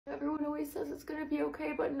everyone always says it's gonna be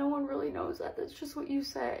okay, but no one really knows that. That's just what you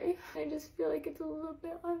say. I just feel like it's a little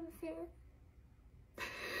bit unfair.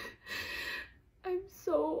 I'm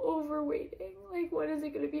so over waiting. Like, when is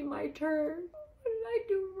it gonna be my turn? What did I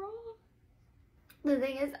do wrong? The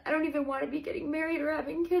thing is, I don't even want to be getting married or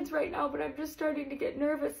having kids right now, but I'm just starting to get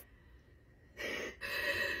nervous.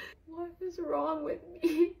 What is wrong with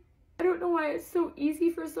me? I don't know why it's so easy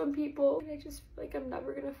for some people. I just feel like I'm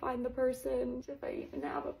never gonna find the person, if I even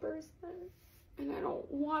have a person. And I don't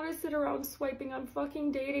want to sit around swiping on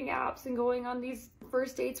fucking dating apps and going on these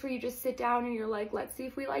first dates where you just sit down and you're like, let's see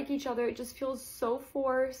if we like each other. It just feels so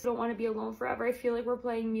forced. I don't want to be alone forever. I feel like we're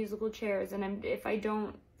playing musical chairs, and if I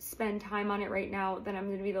don't spend time on it right now, then I'm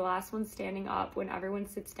gonna be the last one standing up when everyone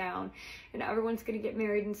sits down and everyone's gonna get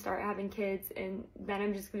married and start having kids, and then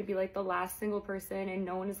I'm just gonna be like the last single person and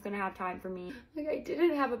no one is gonna have time for me. Like, I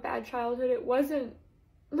didn't have a bad childhood. It wasn't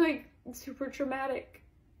like super traumatic,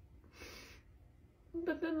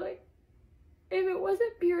 but then, like, if it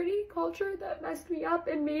wasn't purity culture that messed me up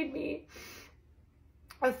and made me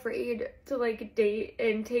afraid to like date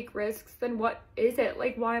and take risks, then what is it?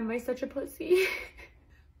 Like, why am I such a pussy?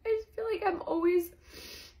 I just feel like I'm always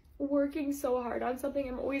working so hard on something.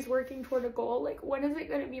 I'm always working toward a goal. Like, when is it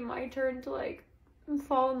gonna be my turn to like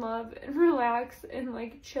fall in love and relax and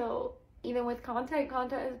like chill? Even with content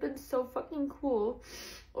has been so fucking cool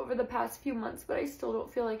over the past few months, but I still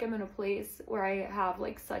don't feel like I'm in a place where I have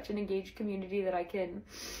like such an engaged community that I can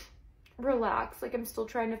relax. Like, I'm still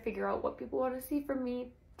trying to figure out what people want to see from me,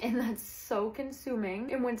 and that's so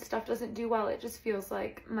consuming. And when stuff doesn't do well, it just feels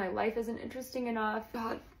like my life isn't interesting enough.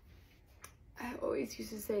 God, I always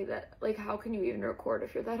used to say that, like, how can you even record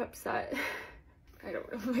if you're that upset? I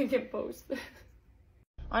don't know if I can post this.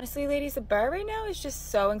 Honestly, ladies, the bar right now is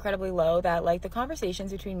just so incredibly low that, like, the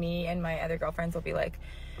conversations between me and my other girlfriends will be like,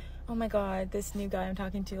 oh my god, this new guy I'm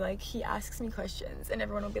talking to, like, he asks me questions, and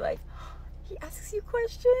everyone will be like, he asks you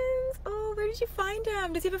questions? Oh, where did you find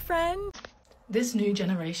him? Does he have a friend? This new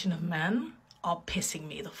generation of men are pissing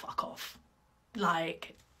me the fuck off.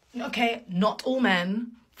 Like, okay, not all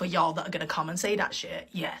men, for y'all that are gonna come and say that shit,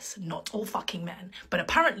 yes, not all fucking men. But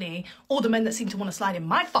apparently, all the men that seem to want to slide in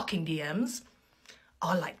my fucking DMs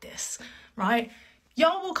are like this, right?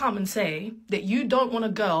 Y'all will come and say that you don't want a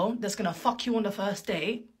girl that's gonna fuck you on the first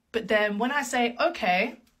date, but then when I say,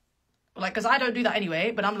 okay, like, because I don't do that anyway,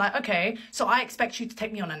 but I'm like, okay, so I expect you to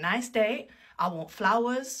take me on a nice date, I want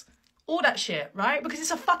flowers, all that shit, right? Because it's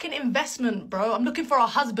a fucking investment, bro. I'm looking for a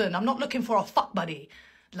husband, I'm not looking for a fuck buddy.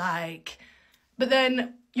 Like, but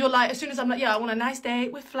then you're like, as soon as I'm like, yeah, I want a nice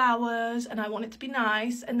date with flowers and I want it to be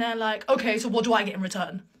nice, and they're like, okay, so what do I get in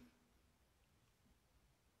return?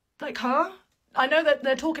 Like, huh? I know that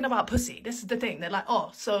they're talking about pussy. This is the thing. They're like,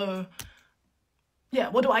 oh, so, yeah,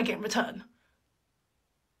 what do I get in return?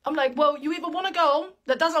 I'm like, well, you either want a girl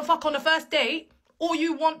that doesn't fuck on the first date, or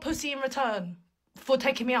you want pussy in return for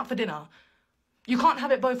taking me out for dinner. You can't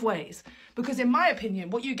have it both ways. Because in my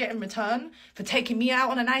opinion, what you get in return for taking me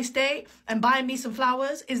out on a nice date and buying me some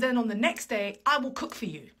flowers is then on the next day, I will cook for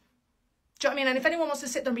you. Do you know what I mean? And if anyone wants to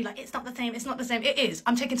sit there and be like, it's not the same, it's not the same, it is.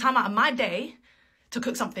 I'm taking time out of my day to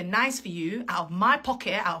cook something nice for you, out of my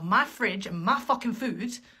pocket, out of my fridge and my fucking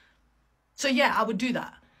food. So yeah, I would do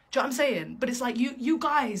that. Do you know what I'm saying? But it's like, you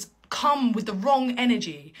guys come with the wrong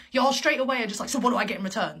energy. Y'all straight away are just like, so what do I get in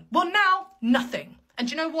return? Well, now, nothing. And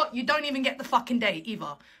do you know what? You don't even get the fucking date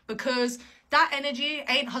either. Because that energy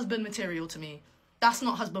ain't husband material to me. That's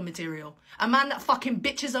not husband material. A man that fucking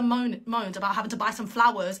bitches and moans about having to buy some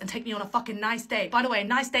flowers and take me on a fucking nice date. By the way,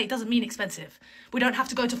 nice date doesn't mean expensive. We don't have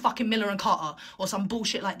to go to fucking Miller and Carter or some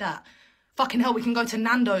bullshit like that. Fucking hell, we can go to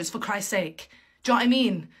Nando's for Christ's sake. Do you know what I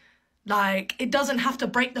mean? Like, it doesn't have to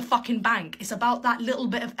break the fucking bank. It's about that little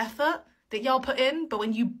bit of effort that y'all put in. But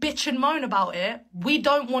when you bitch and moan about it, we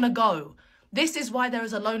don't want to go. This is why there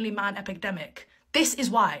is a lonely man epidemic. This is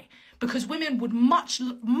why. Because women would much,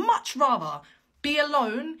 much rather be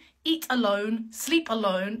alone, eat alone, sleep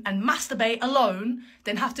alone, and masturbate alone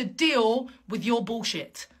than have to deal with your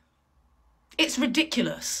bullshit. It's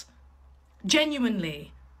ridiculous.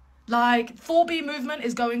 Genuinely. Like, 4B movement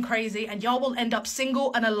is going crazy and y'all will end up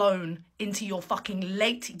single and alone into your fucking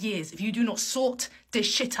late years if you do not sort this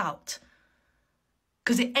shit out.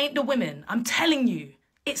 Because it ain't the women. I'm telling you,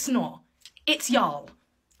 it's not. It's y'all.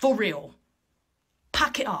 For real.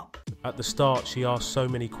 Pack it up. At the start, she asked so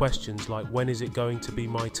many questions like, when is it going to be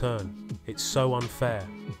my turn? It's so unfair.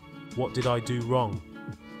 What did I do wrong?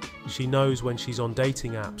 She knows when she's on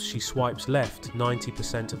dating apps, she swipes left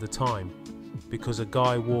 90% of the time because a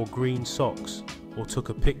guy wore green socks or took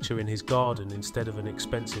a picture in his garden instead of an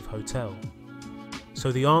expensive hotel.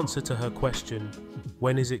 So the answer to her question,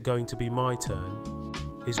 When is it going to be my turn?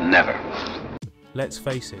 Is Never. Let's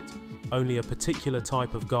face it, only a particular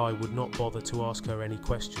type of guy would not bother to ask her any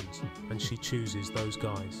questions, and she chooses those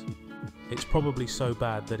guys. It's probably so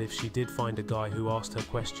bad that if she did find a guy who asked her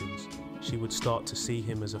questions, she would start to see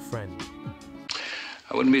him as a friend.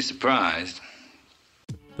 I wouldn't be surprised.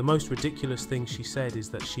 The most ridiculous thing she said is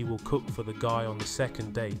that she will cook for the guy on the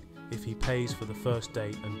second date if he pays for the first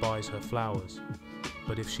date and buys her flowers.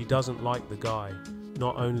 But if she doesn't like the guy,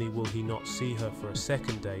 not only will he not see her for a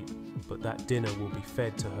second date, but that dinner will be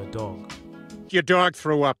fed to her dog. Your dog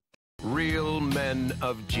threw up. Real men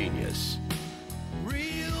of genius.